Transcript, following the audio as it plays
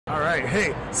All right,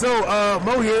 hey, so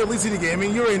Mo here, Elite City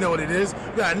Gaming. You already know what it is.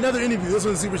 We got another interview. This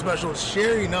one's super special.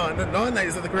 Sherri Nhan. Nhan,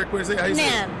 is that the correct way to say it? How you say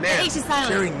it? Nhan. The H is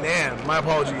silent. Sherri Nhan. My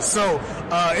apologies. So,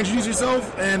 introduce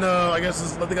yourself, and I guess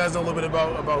just let the guys know a little bit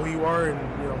about who you are,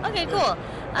 and you know. Okay, cool.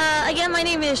 Again, my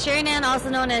name is Sherri Nhan, also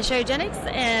known as Sherri Genix,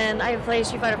 and I play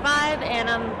Street Fighter 5, and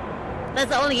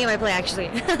that's the only game I play actually.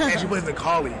 And she plays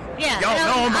Nikali. Yeah. Y'all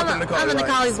know I'm about the Nikali. I'm a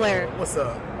Nikali player. What's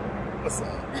up? What's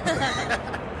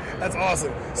up? That's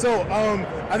awesome. So,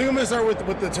 I think I'm gonna start with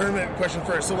the tournament question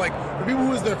first. So, like, for people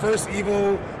who is their first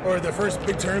EVO or their first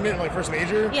big tournament, like first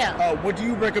major, yeah. What do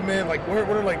you recommend? Like, what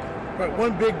are like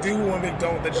one big do, one big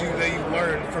don't that you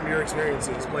learned from your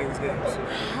experiences playing these games?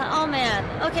 Oh man.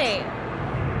 Okay.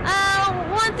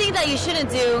 One thing that you shouldn't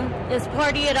do is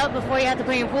party it up before you have to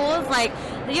play your pools. Like,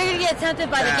 you're gonna get tempted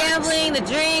by the gambling, the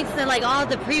drinks, and like all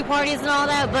the pre-parties and all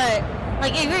that, but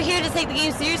like, if you're here to take the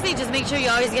game seriously, just make sure you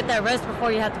always get that rest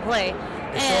before you have to play.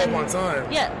 Show up on time.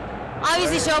 Yeah.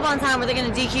 Obviously show up on time or they're going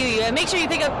to DQ you. And make sure you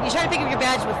try to pick up your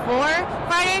badge before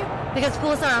Friday, because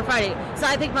schools start on Friday. So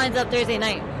I picked mine up Thursday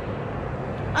night.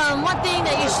 One thing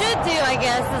that you should do, I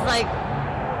guess, is like,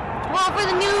 well, for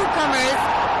the newcomers,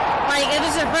 like if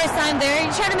it's your first time there,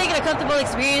 you try to make it a comfortable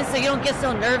experience so you don't get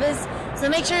so nervous. So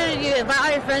make sure you invite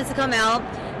all your friends to come out.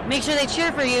 Make sure they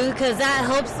cheer for you, because that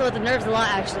helps with the nerves a lot,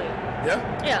 actually. Yeah?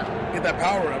 Yeah. Get that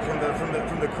power up from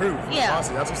the crew. From yeah. The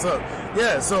posse. That's what's up.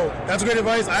 Yeah, so that's great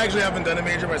advice. I actually haven't done a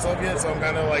major myself yet, so I'm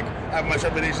kind of like, I have my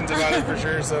trepidations about it for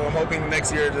sure, so I'm hoping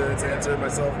next year to answer it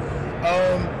myself.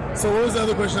 So what was the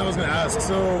other question I was going to ask?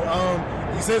 So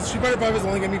you said Street Fighter 5 is the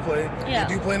only game you play. Yeah.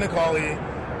 You do play Nikali.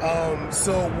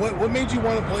 So what made you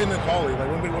want to play Nikali?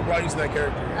 Like, what brought you to that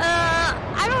character?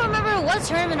 I don't remember what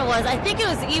tournament it was. I think it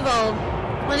was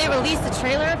EVO when they released the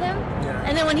trailer of him. Yeah.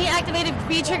 And then when he activated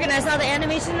V-Trigger and I saw the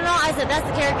animation and all, I said, that's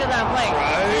the character that I'm playing.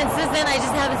 Right. And since then, I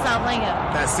just haven't stopped playing him.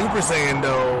 That Super Saiyan,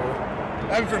 though,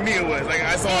 I mean, for me it was. Like,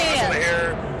 I saw the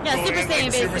hair. Yeah, Super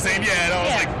Saiyan, basically. Super Saiyan, yeah, and I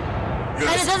was like, good.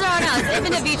 And it doesn't run out. It's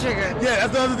infinite V-Trigger. Yeah,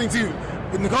 that's the other thing, too.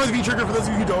 Nikali's V-Trigger, for those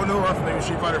of you who don't know, or are familiar with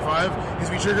Street Fighter 5, his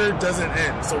V-Trigger doesn't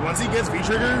end. So once he gets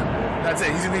V-Trigger, that's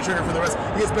it. He's in V-Trigger for the rest.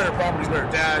 He gets better properties,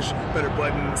 better dash, better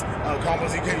buttons,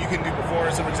 combos you can do before.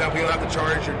 So, for example, you don't have to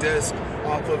charge your disc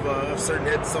off of certain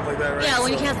hits and stuff like that, right? Yeah,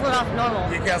 when you cancel it off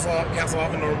normal. You cancel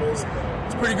off in normals.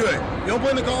 It's pretty good. You don't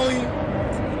play Nikali?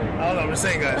 I don't know, I'm just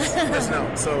saying, guys. Just know.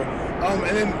 So,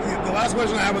 and then the last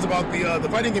question I had was about the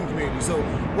fighting game community. So,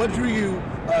 what drew you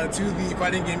to the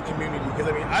fighting game community? Because,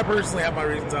 I mean, I personally have my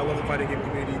reasons. I love the fighting game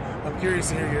community. I'm curious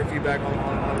to hear your feedback on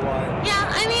why.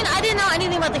 Yeah, I mean, I didn't know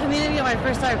anything about the community when I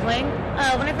first started playing.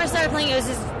 When I first started playing, it was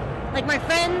just, like, my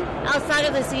friend outside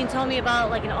of the scene told me about,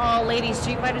 like, an all-ladies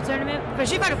Street Fighter tournament for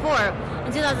Street Fighter 4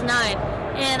 in 2009.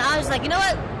 And I was like, you know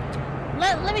what?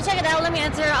 Let me check it out. Let me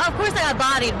enter. Of course, I got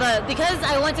bodied, but because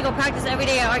I went to go practice every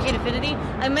day at Arcade Infinity,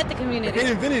 I met the community.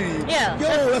 Arcade Infinity? Yeah.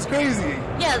 Yo, that's crazy.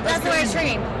 Yeah, that's where I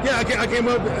trained. Yeah, I came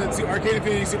up to Arcade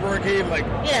Infinity, Super Arcade, like,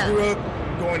 grew up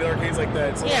going to arcades like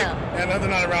that. So, yeah. Like, and they're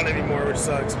not around anymore, which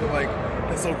sucks, but, like,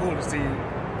 it's so cool to see.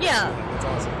 Yeah. That's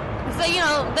awesome. So, you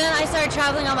know, then I started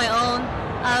traveling on my own.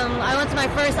 I went to my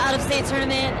first out-of-state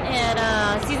tournament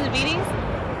at Season of Beatings.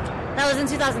 That was in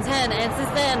 2010, and since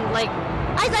then, like,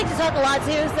 I like to talk a lot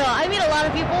too, so I meet a lot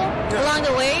of people along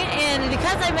the way, and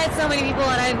because I met so many people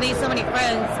and I made so many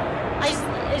friends,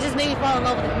 it just made me fall in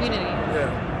love with the community. Yeah,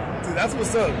 dude, that's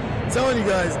what's up. I'm telling you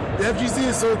guys, the FGC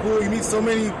is so cool. You meet so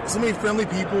many friendly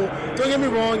people. Don't get me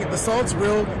wrong, the salt's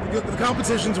real, the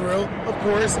competition's real, of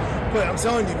course, but I'm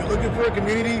telling you, if you're looking for a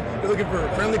community, you're looking for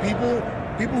friendly people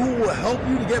who will help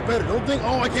you to get better. Don't think,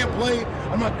 oh, I can't play,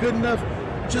 I'm not good enough.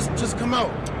 Just come out.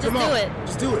 Just do it.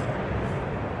 Just do it.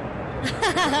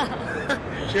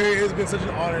 Sherri, it's been such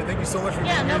an honor. Thank you so much for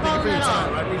being here. No Thank you for your problem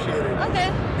time. at all. I appreciate it. Okay.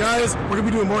 Guys, we're going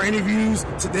to be doing more interviews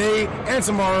today and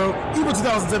tomorrow. EVO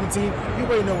 2017. You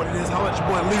already know what it is. Holla at your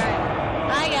boy Lee.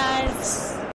 Bye, guys.